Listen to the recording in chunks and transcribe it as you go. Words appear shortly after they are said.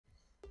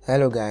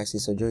Hello guys,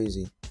 it's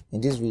Ojoizi. In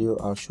this video,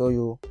 I'll show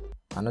you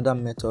another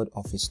method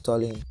of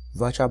installing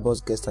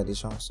VirtualBox guest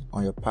additions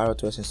on your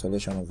Parrot OS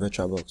installation of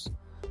VirtualBox.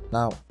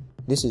 Now,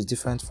 this is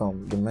different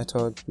from the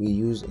method we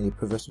used in the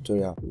previous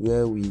tutorial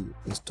where we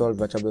install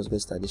VirtualBox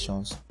guest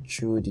additions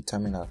through the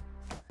terminal.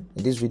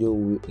 In this video,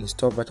 we will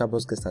install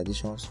VirtualBox guest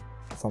additions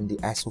from the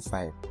ISO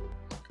file.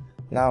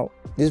 Now,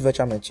 this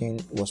virtual machine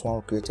was one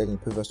we created in the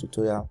previous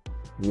tutorial.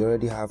 We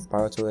already have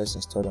Parrot OS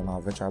installed on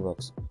our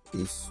VirtualBox.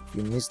 If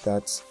you missed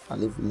that, I'll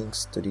leave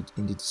links to it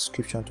in the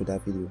description to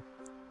that video.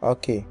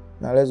 Okay,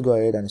 now let's go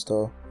ahead and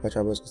install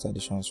VirtualBox guest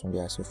additions from the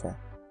ISO file.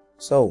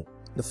 So,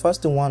 the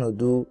first thing we want to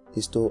do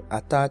is to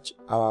attach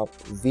our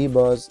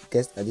VirtualBox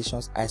guest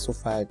additions ISO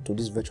file to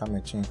this virtual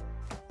machine.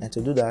 And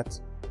to do that,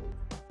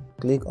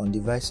 click on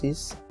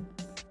Devices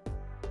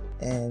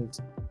and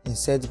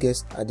insert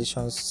guest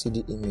additions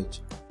CD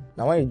image.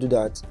 Now when you do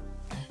that,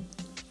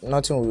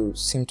 nothing will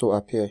seem to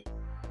appear,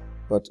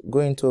 but go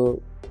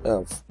into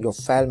your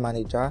file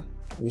manager,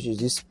 which is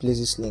this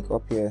places link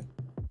up here,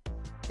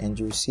 and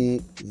you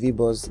see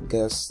VirtualBox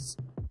guest,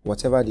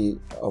 whatever the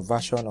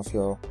version of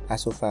your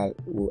ISO file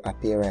will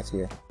appear right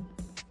here.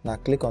 Now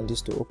click on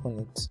this to open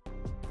it,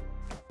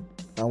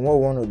 and what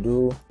we want to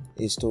do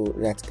is to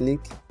right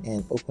click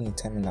and open the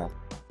terminal.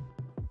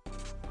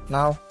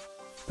 Now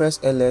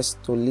press LS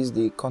to list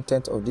the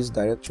content of this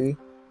directory,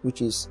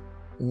 which is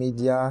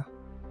media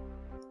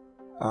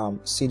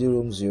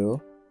CD-ROM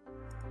 0,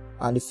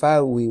 and the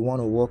file we want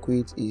to work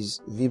with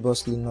is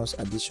VirtualBox Linux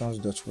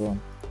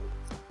additions.run,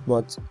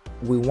 but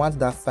we want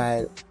that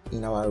file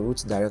in our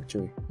root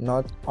directory,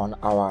 not on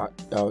our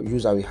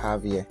user we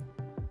have here.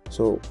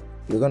 So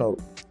we're going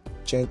to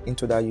change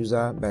into that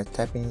user by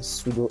typing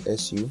sudo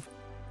su.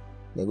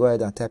 Then go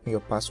ahead and type in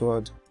your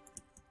password.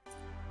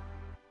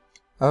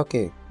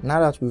 Okay, now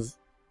that we've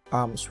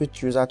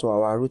switched user to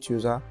our root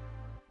user,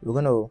 we're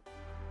going to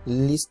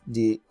list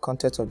the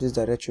contents of this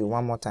directory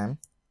one more time,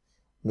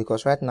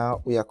 because right now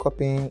we are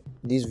copying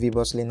this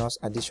VirtualBox Linux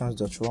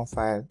additions.run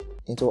file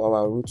into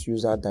our root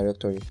user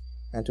directory.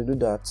 And to do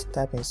that,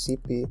 type in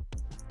cp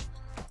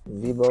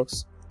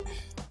VirtualBox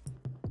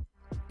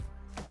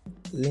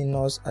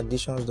Linux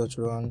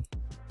additions.run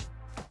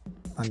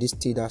and this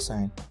tilde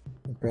sign,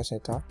 and press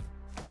enter.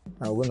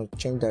 And we're going to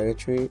change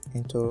directory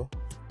into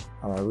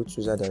our root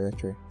user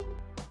directory.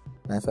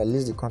 Now if I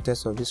list the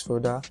contents of this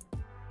folder,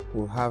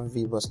 we'll have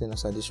VirtualBox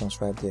Linux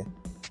additions right there.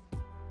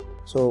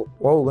 So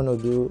what we're going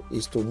to do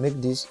is to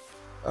make this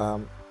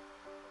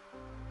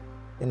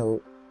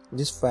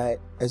this file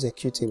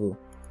executable,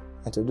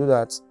 and to do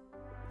that,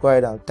 go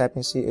ahead and type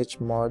in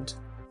chmod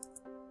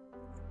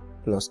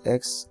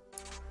 +x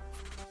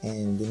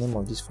and the name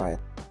of this file,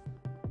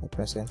 and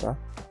press enter.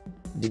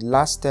 The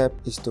last step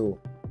is to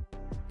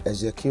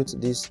execute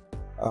this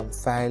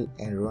file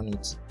and run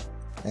it.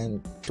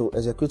 And to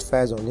execute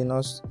files on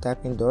Linux,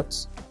 type in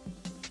 //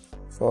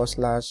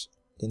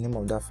 the name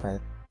of that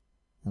file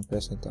and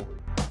press enter.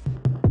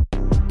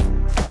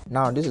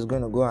 Now this is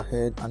going to go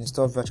ahead and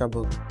install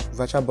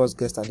VirtualBox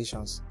guest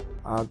additions.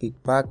 I'll be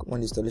back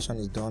when the installation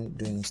is done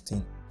doing its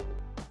thing.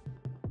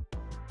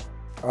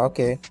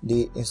 Okay,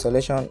 the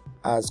installation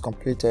has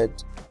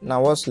completed.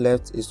 Now what's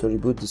left is to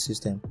reboot the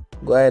system.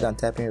 Go ahead and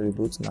type in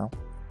reboot now.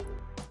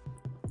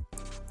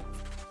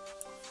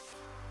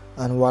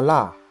 And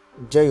voila,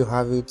 there you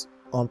have it.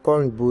 On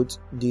power reboot,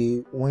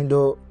 the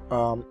window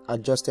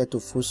adjusted to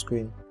full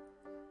screen.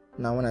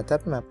 Now when I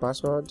type in my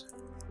password,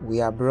 we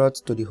are brought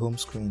to the home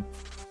screen.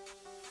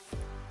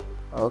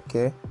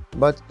 Okay,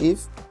 but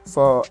if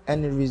for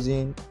any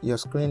reason your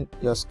screen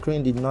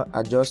did not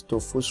adjust to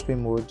full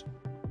screen mode,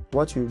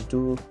 what you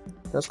do,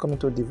 just come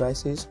into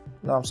devices,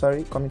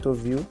 come into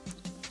view,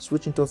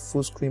 switch into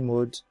full screen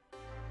mode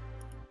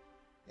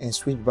and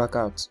switch back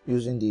out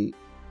using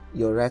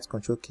your right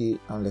control key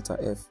and letter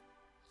F,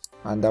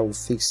 and that will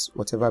fix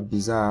whatever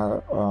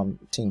bizarre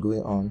thing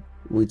going on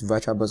with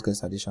VirtualBox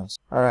guest additions.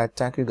 Alright,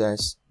 thank you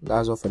guys.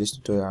 That's all for this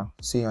tutorial.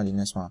 See you on the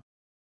next one.